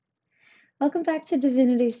Welcome back to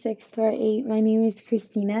Divinity 648. My name is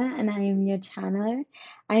Christina and I am your channeler.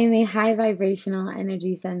 I am a high vibrational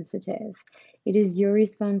energy sensitive. It is your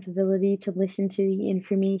responsibility to listen to the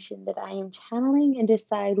information that I am channeling and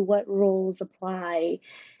decide what roles apply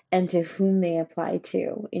and to whom they apply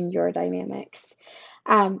to in your dynamics.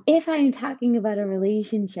 If I am talking about a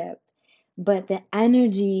relationship, but the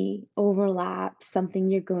energy overlaps something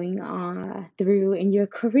you're going on through in your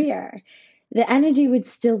career, the energy would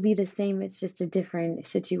still be the same. It's just a different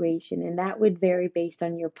situation, and that would vary based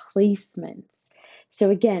on your placements. So,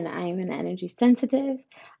 again, I am an energy sensitive.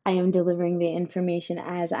 I am delivering the information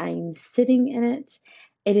as I am sitting in it.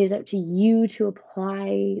 It is up to you to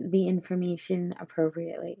apply the information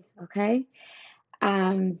appropriately, okay?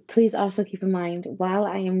 Please also keep in mind while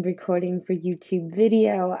I am recording for YouTube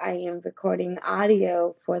video, I am recording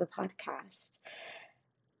audio for the podcast.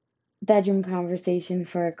 Bedroom conversation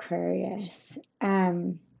for Aquarius.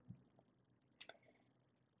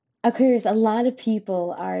 Aquarius, a lot of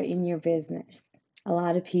people are in your business. A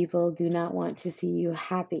lot of people do not want to see you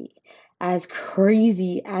happy, as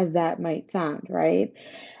crazy as that might sound, right?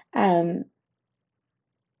 Um,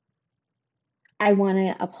 I want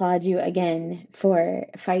to applaud you again for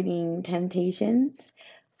fighting temptations,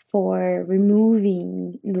 for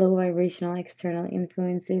removing low vibrational external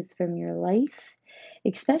influences from your life,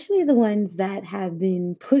 especially the ones that have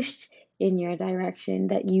been pushed in your direction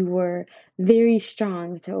that you were very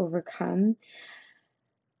strong to overcome.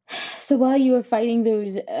 So while you were fighting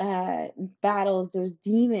those battles, those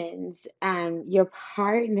demons, your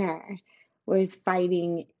partner was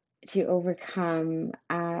fighting to overcome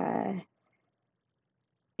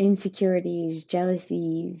insecurities,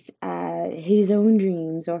 jealousies, his own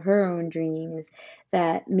dreams or her own dreams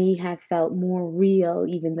that may have felt more real,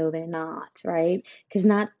 even though they're not, right? Because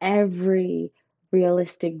not every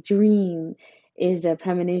realistic dream is a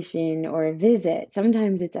premonition or a visit.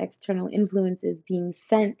 Sometimes it's external influences being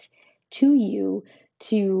sent to you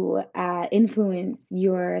to influence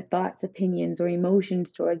your thoughts, opinions, or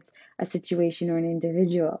emotions towards a situation or an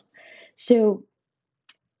individual. So,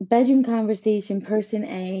 bedroom conversation, person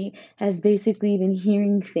A has basically been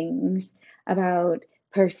hearing things about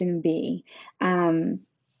person B.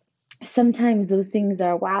 Sometimes those things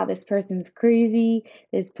are, wow, this person's crazy,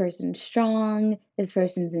 this person's strong, this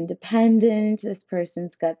person's independent, this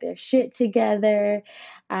person's got their shit together.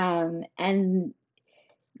 And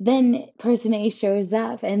then person A shows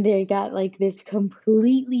up and they got like this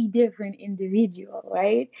completely different individual,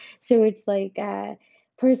 right? So it's like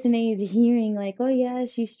person A is hearing like, oh yeah,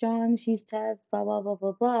 she's strong, she's tough, blah blah blah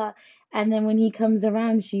blah blah, and then when he comes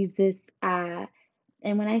around, she's this.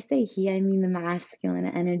 And when I say he, I mean the masculine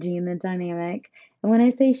energy and the dynamic. And when I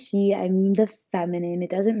say she, I mean the feminine. It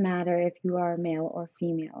doesn't matter if you are male or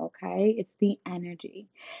female, okay? It's the energy.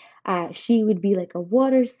 She would be like a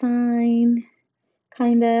water sign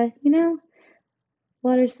kind of,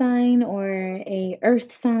 water sign or a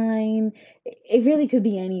earth sign. It really could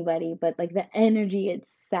be anybody, but like the energy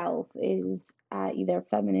itself is either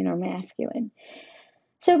feminine or masculine.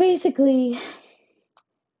 So basically,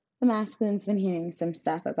 the masculine's been hearing some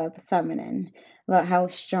stuff about the feminine, about how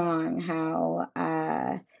strong, how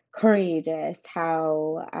courageous,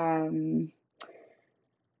 how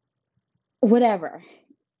whatever.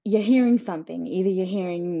 You're hearing something. Either you're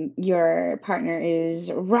hearing your partner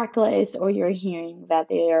is reckless or you're hearing that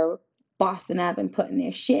they are bossing up and putting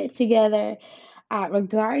their shit together.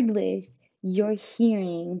 Regardless, you're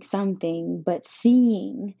hearing something but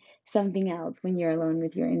seeing something else when you're alone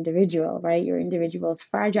with your individual, right? Your individual is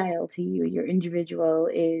fragile to you. Your individual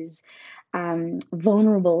is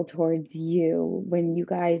vulnerable towards you. When you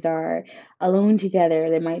guys are alone together,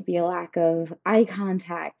 there might be a lack of eye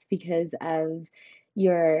contact because of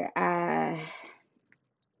your uh,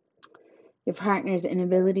 your partner's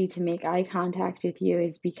inability to make eye contact with you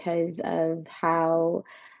is because of how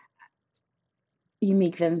you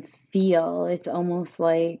make them feel. It's almost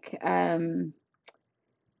like a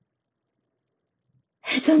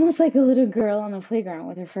little girl on the playground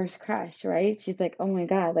with her first crush, right? She's like, oh my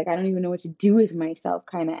God, like I don't even know what to do with myself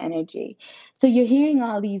kind of energy. So you're hearing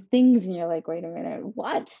all these things and you're like, wait a minute,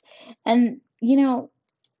 what? And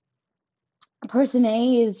person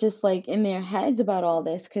A is just like in their heads about all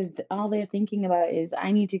this because all they're thinking about is,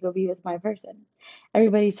 I need to go be with my person.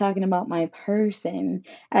 Everybody's talking about my person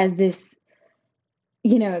as this,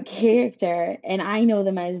 character, and I know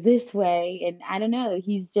them as this way. And I don't know,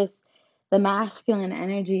 he's just, the masculine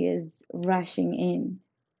energy is rushing in.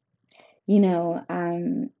 You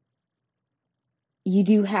know, you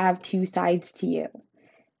do have two sides to you,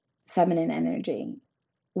 feminine energy,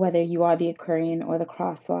 whether you are the Aquarian or the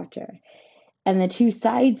cross watcher. And the two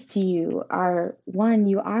sides to you are, one,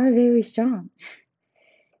 you are very strong.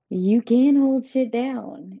 You can hold shit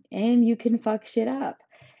down and you can fuck shit up.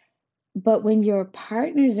 But when your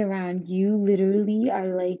partner's around, you literally are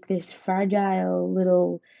like this fragile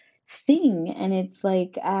little thing. And it's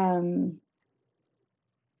like,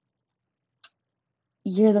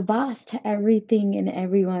 you're the boss to everything and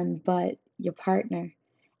everyone but your partner.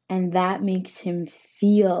 And that makes him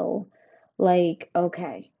feel like,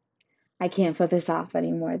 okay, I can't put this off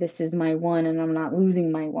anymore. This is my one and I'm not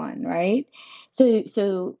losing my one, right?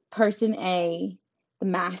 So person A, the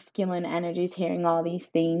masculine energy, is hearing all these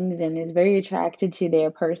things and is very attracted to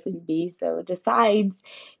their person B, so decides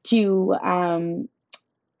to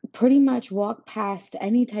pretty much walk past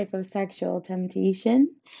any type of sexual temptation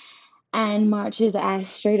and marches ass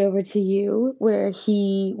straight over to you where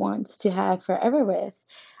he wants to have forever with.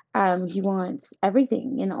 He wants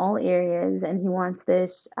everything in all areas, and he wants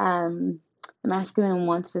this. The masculine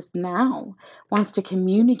wants this now, wants to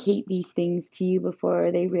communicate these things to you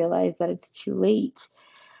before they realize that it's too late.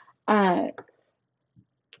 Uh,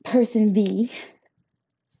 person B,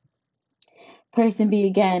 person B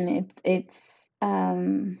again. It's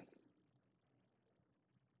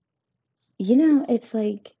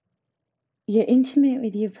like you're intimate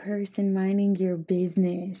with your person, minding your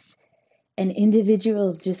business, and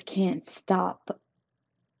individuals just can't stop.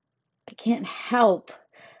 They can't help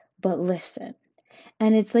but listen.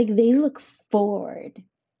 And it's like they look forward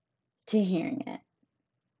to hearing it,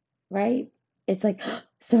 right? It's like,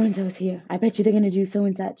 so and so's here. I bet you they're going to do so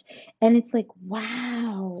and such. And it's like,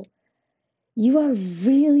 wow, you are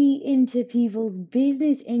really into people's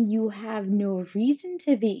business and you have no reason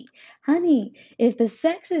to be. Honey, if the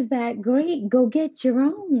sex is that great, go get your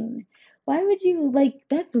own. Why would you like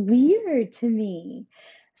that's weird to me.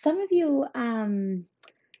 Some of you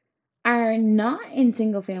are not in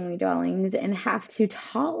single family dwellings and have to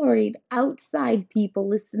tolerate outside people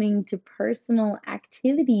listening to personal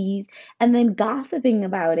activities and then gossiping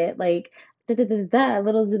about it like da da da da.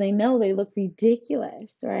 Little do they know they look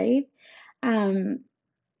ridiculous, right? um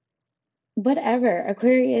Whatever.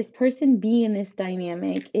 Aquarius, person B in this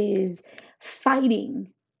dynamic is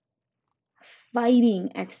fighting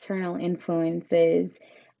fighting external influences,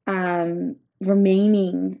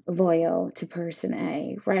 remaining loyal to person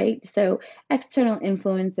A, right? So external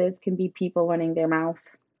influences can be people running their mouth.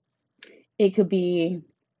 It could be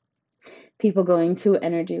people going to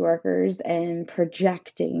energy workers and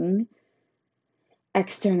projecting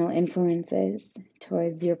external influences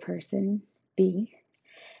towards your person B.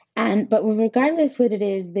 But regardless what it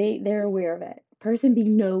is, they're aware of it. Person B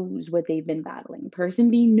knows what they've been battling. Person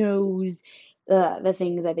B knows the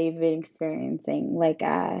things that they've been experiencing. Like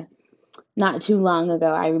not too long ago,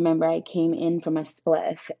 I remember I came in from a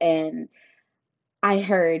spliff and I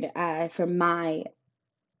heard from my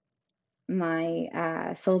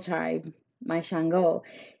soul tribe, my Shango,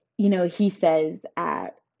 he says,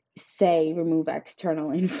 say remove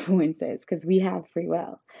external influences because we have free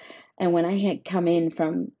will. And when I had come in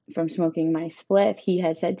from smoking my spliff, he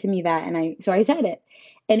had said to me that, and I said it,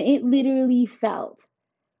 and it literally felt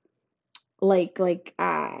like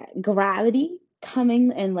gravity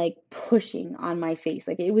coming and like pushing on my face.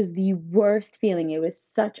 Like it was the worst feeling. It was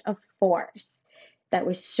such a force that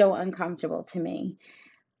was so uncomfortable to me.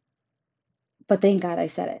 But thank God I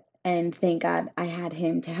said it. And thank God I had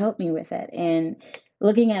him to help me with it. And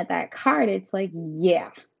looking at that card, it's like, yeah,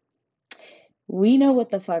 we know what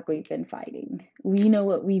the fuck we've been fighting. We know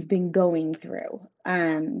what we've been going through.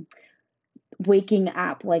 Waking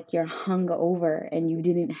up like you're hungover and you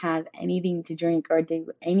didn't have anything to drink or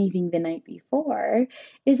do anything the night before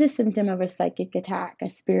is a symptom of a psychic attack, a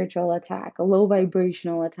spiritual attack, a low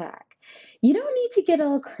vibrational attack. You don't need to get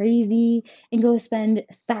all crazy and go spend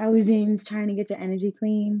thousands trying to get your energy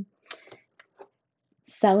clean.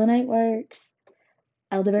 Selenite works,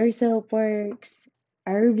 elderberry soap works,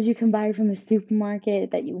 herbs you can buy from the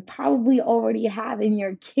supermarket that you probably already have in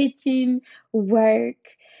your kitchen work.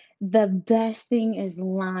 The best thing is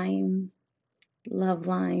lime. Love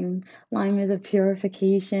lime. Lime is a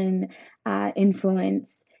purification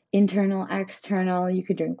influence, internal, external. You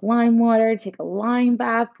could drink lime water, take a lime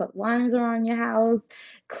bath, put limes around your house,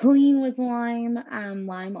 clean with lime.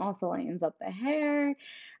 Lime also lightens up the hair.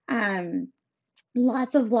 Um,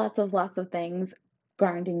 lots of things.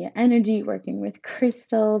 Grounding your energy, working with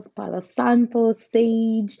crystals, Palo Santo,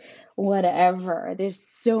 sage, whatever. There's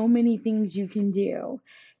so many things you can do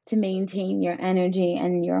to maintain your energy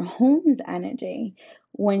and your home's energy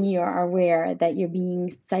when you're aware that you're being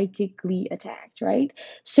psychically attacked, right?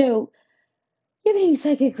 So you're being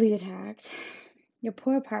psychically attacked. Your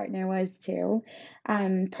poor partner was too.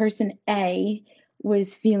 Person A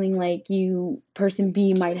was feeling like person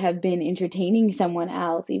B might have been entertaining someone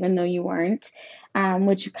else, even though you weren't,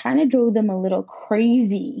 which kind of drove them a little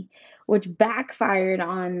crazy, which backfired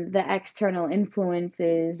on the external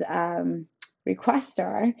influences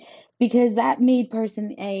requester, because that made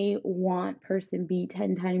person A want person B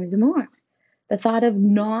 10 times more. The thought of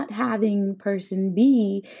not having person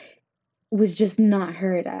B was just not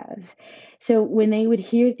heard of. So when they would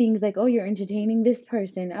hear things like, oh, you're entertaining this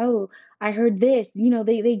person, oh, I heard this,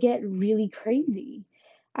 they get really crazy.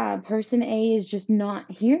 Person A is just not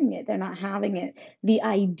hearing it, they're not having it. The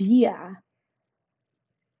idea,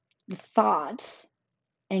 the thoughts,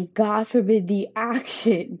 and God forbid the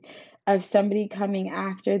action of somebody coming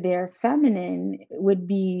after their feminine would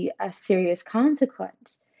be a serious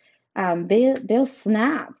consequence. They'll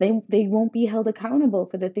snap. They won't be held accountable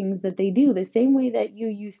for the things that they do. The same way that you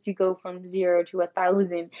used to go from 0 to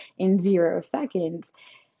 1,000 in 0 seconds.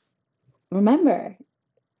 Remember,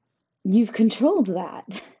 you've controlled that.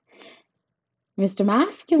 Mr.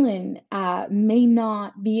 Masculine may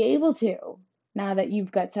not be able to, now that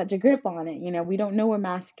you've got such a grip on it. We don't know where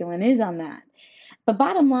masculine is on that. But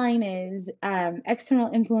bottom line is,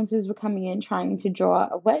 external influences were coming in, trying to draw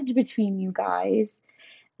a wedge between you guys.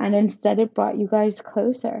 And instead, it brought you guys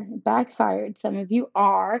closer. It backfired. Some of you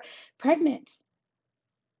are pregnant.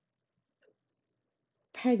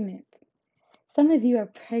 Pregnant. Some of you are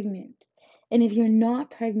pregnant. And if you're not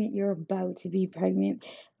pregnant, you're about to be pregnant.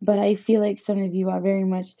 But I feel like some of you are very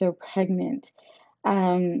much so pregnant.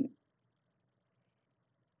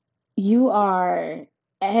 You are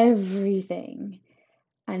everything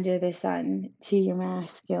under the sun to your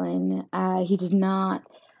masculine. He does not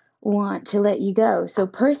want to let you go. So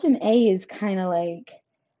person A is kind of like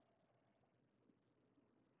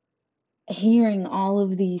hearing all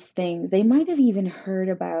of these things. They might have even heard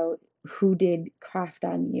about who did craft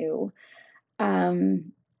on you.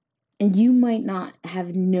 And you might not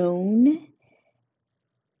have known.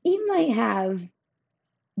 You might have,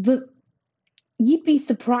 but you'd be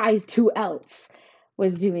surprised who else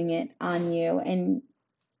was doing it on you. And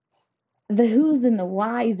the who's and the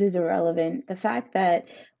whys is irrelevant. The fact that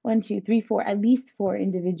one, two, three, four, at least four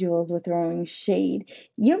individuals were throwing shade.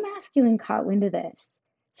 Your masculine caught wind of this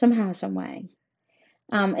somehow, some way.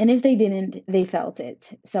 And if they didn't, they felt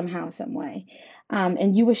it somehow, some way.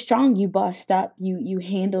 And you were strong. You bossed up. You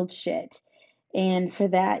handled shit. And for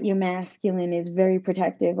that, your masculine is very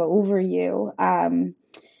protective over you. I'm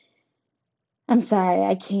sorry,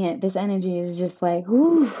 I can't. This energy is just like,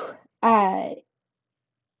 whoo.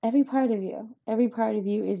 Every part of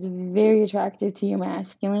you is very attractive to your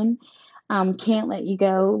masculine. Can't let you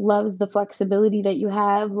go, loves the flexibility that you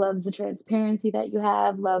have, loves the transparency that you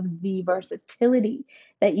have, loves the versatility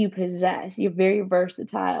that you possess. You're very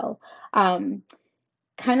versatile. Kind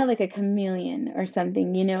of like a chameleon or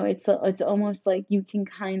something, it's almost like you can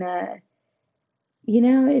kind of,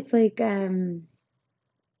 it's like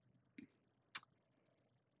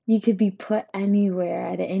you could be put anywhere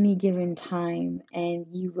at any given time and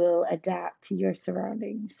you will adapt to your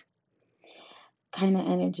surroundings. Kind of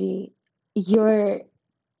energy. Your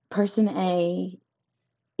person A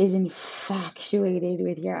is infatuated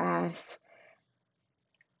with your ass.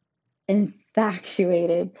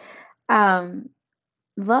 Infatuated. Um,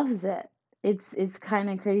 Loves it. It's kind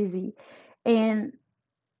of crazy. And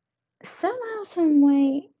somehow, some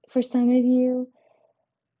way, for some of you,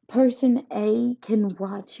 person A can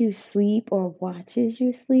watch you sleep or watches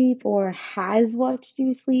you sleep or has watched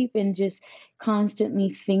you sleep and just constantly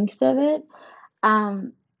thinks of it.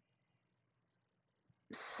 Um,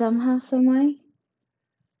 Somehow, some way.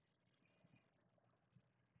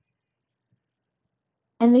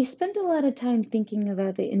 And they spend a lot of time thinking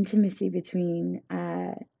about the intimacy between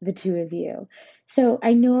the two of you. So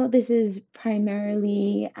I know this is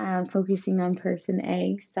primarily focusing on person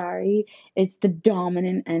A. Sorry, it's the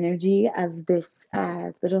dominant energy of this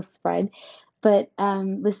little spread. But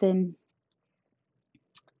listen,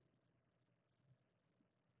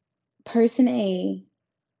 person A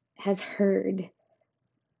has heard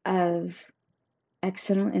of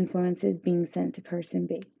external influences being sent to person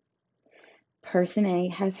B. Person A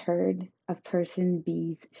has heard of person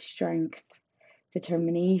B's strength,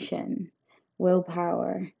 determination,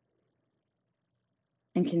 willpower,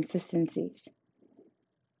 and consistencies.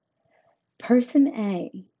 Person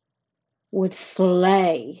A would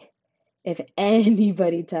slay if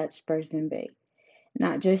anybody touched person B,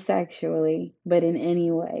 not just sexually, but in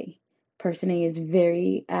any way. Person A is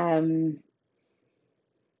very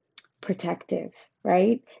protective,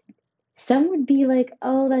 right? Some would be like,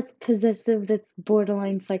 oh, that's possessive, that's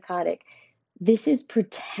borderline psychotic. This is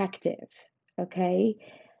protective, okay?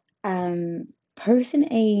 Person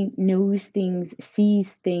A knows things,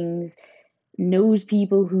 sees things, knows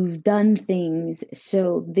people who've done things,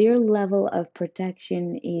 so their level of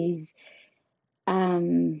protection is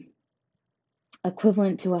um,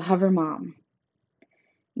 equivalent to a hover mom.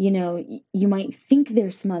 You know, you might think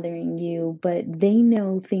they're smothering you, but they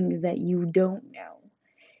know things that you don't know.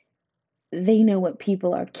 They know what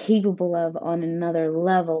people are capable of on another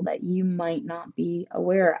level that you might not be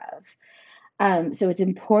aware of. So it's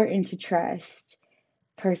important to trust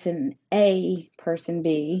person A, person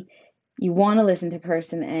B. You want to listen to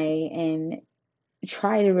person A and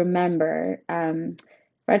try to remember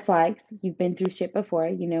red flags. You've been through shit before.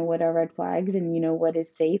 You know what are red flags, and you know what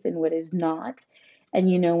is safe and what is not. And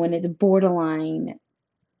you know when it's borderline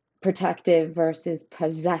protective versus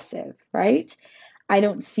possessive, right? I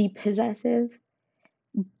don't see possessive.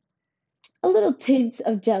 A little tint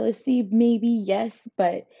of jealousy, maybe, yes,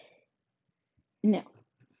 but no,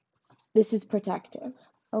 this is protective.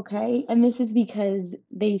 Okay. And this is because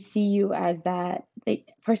they see you as that,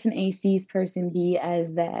 person A sees person B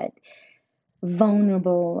as that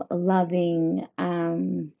vulnerable, loving,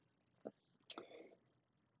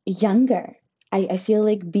 younger. I feel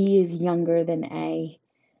like B is younger than A,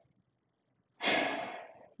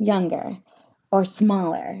 younger or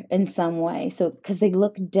smaller in some way. So, because they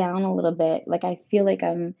look down a little bit, like I feel like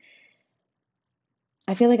I'm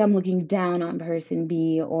looking down on person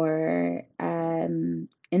B, or and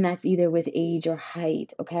that's either with age or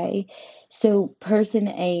height, okay? So person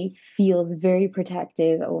A feels very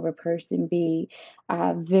protective over person B,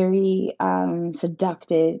 very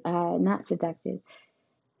seductive, not seductive.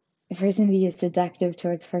 Person B is seductive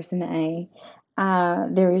towards person A.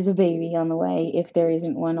 There is a baby on the way if there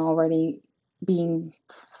isn't one already being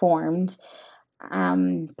formed.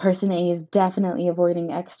 Person A is definitely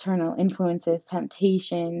avoiding external influences,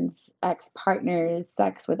 temptations, ex partners,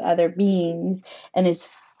 sex with other beings, and is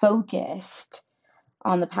focused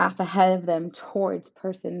on the path ahead of them towards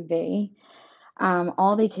person B.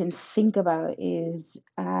 All they can think about is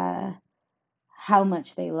how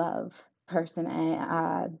much they love person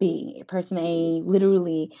A, B. Person A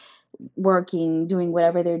literally working, doing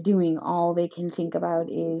whatever they're doing, all they can think about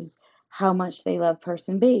is how much they love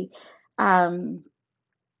person B. Um,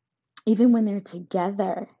 Even when they're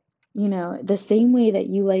together, you know, the same way that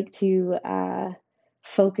you like to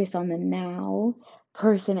focus on the now,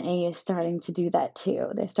 person A is starting to do that too.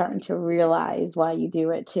 They're starting to realize why you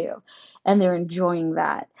do it too, and they're enjoying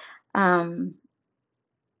that. Um,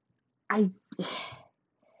 I,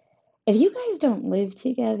 if you guys don't live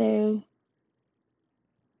together,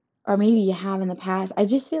 or maybe you have in the past, I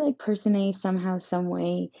just feel like person A somehow, some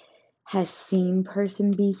way has seen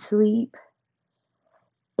person B sleep.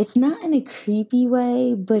 It's not in a creepy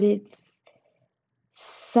way, but it's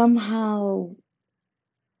somehow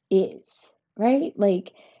is, right?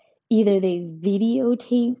 Like either they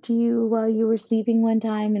videotaped you while you were sleeping one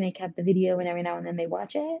time and they kept the video and every now and then they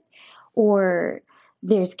watch it, or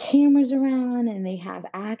there's cameras around and they have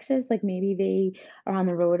access, like maybe they are on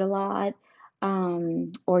the road a lot.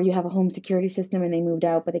 Or you have a home security system and they moved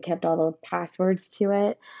out, but they kept all the passwords to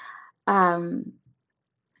it. Um,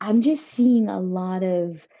 I'm just seeing a lot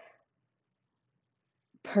of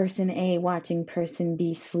person A watching person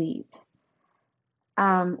B sleep,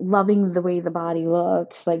 loving the way the body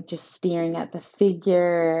looks, like just staring at the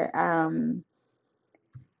figure, and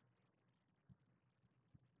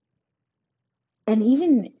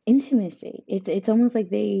even intimacy. It's almost like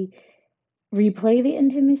they replay the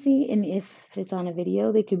intimacy, and if it's on a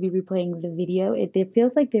video, they could be replaying the video. It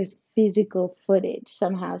feels like there's physical footage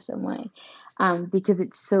somehow, some way, because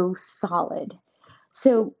it's so solid.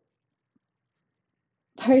 So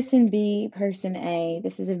person B, person A,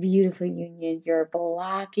 this is a beautiful union. You're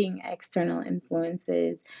blocking external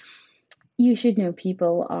influences. You should know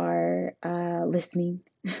people are listening,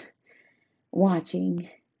 watching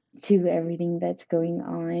to everything that's going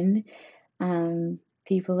on.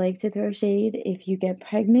 People like to throw shade. If you get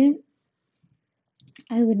pregnant,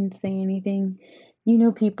 I wouldn't say anything. You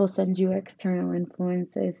know, people send you external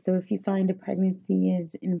influences. So if you find a pregnancy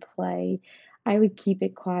is in play, I would keep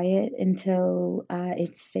it quiet until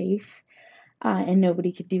it's safe, and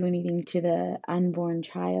nobody could do anything to the unborn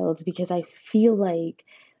child, because I feel like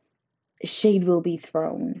shade will be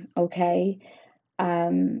thrown, okay?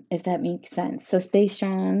 If that makes sense. So stay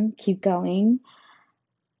strong, keep going.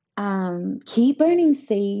 Keep burning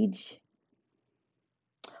sage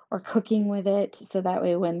or cooking with it so that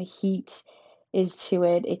way when the heat is to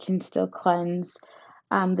it, it can still cleanse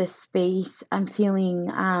the space. I'm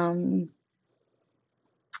feeling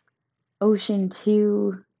ocean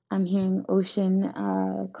too. I'm hearing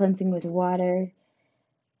ocean, cleansing with water.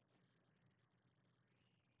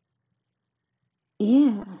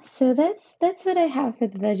 Yeah, so that's what I have for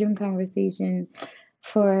the bedroom conversations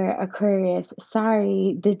for Aquarius.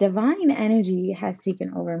 Sorry, the divine energy has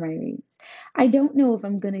taken over my reads. I don't know if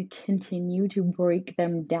I'm gonna continue to break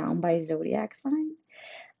them down by zodiac sign.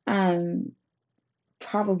 Um,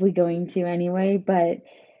 Probably going to anyway, but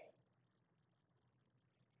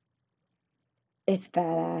it's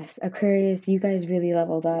badass. Aquarius, you guys really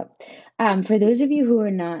leveled up. For those of you who are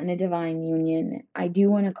not in a divine union, I do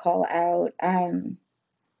want to call out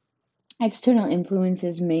external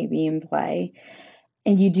influences may be in play,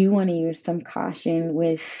 and you do want to use some caution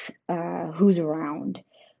with who's around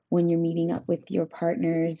when you're meeting up with your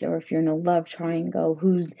partners, or if you're in a love triangle,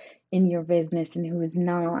 who's in your business and who's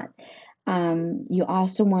not. You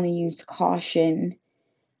also want to use caution.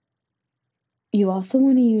 You also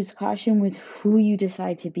want to use caution with who you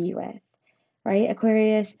decide to be with, right,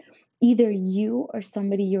 Aquarius? Either you or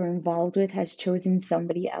somebody you're involved with has chosen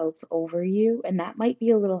somebody else over you, and that might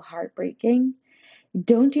be a little heartbreaking.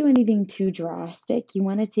 Don't do anything too drastic. You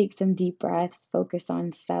want to take some deep breaths, focus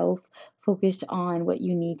on self, focus on what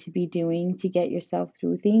you need to be doing to get yourself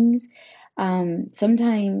through things.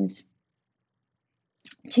 Sometimes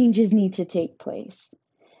changes need to take place.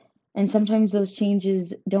 And sometimes those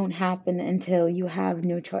changes don't happen until you have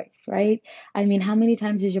no choice, right? I mean, how many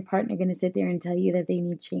times is your partner going to sit there and tell you that they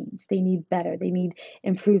need change, they need better, they need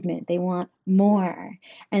improvement, they want more,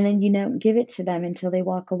 and then you don't give it to them until they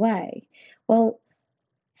walk away? Well,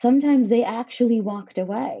 sometimes they actually walked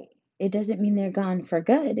away. It doesn't mean they're gone for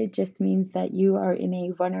good. It just means that you are in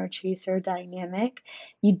a runner chaser dynamic.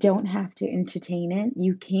 You don't have to entertain it.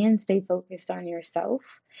 You can stay focused on yourself.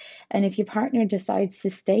 And if your partner decides to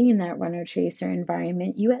stay in that runner chaser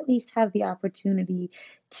environment, you at least have the opportunity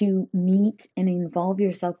to meet and involve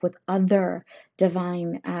yourself with other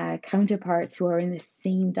divine counterparts who are in the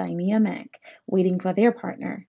same dynamic, waiting for their partner.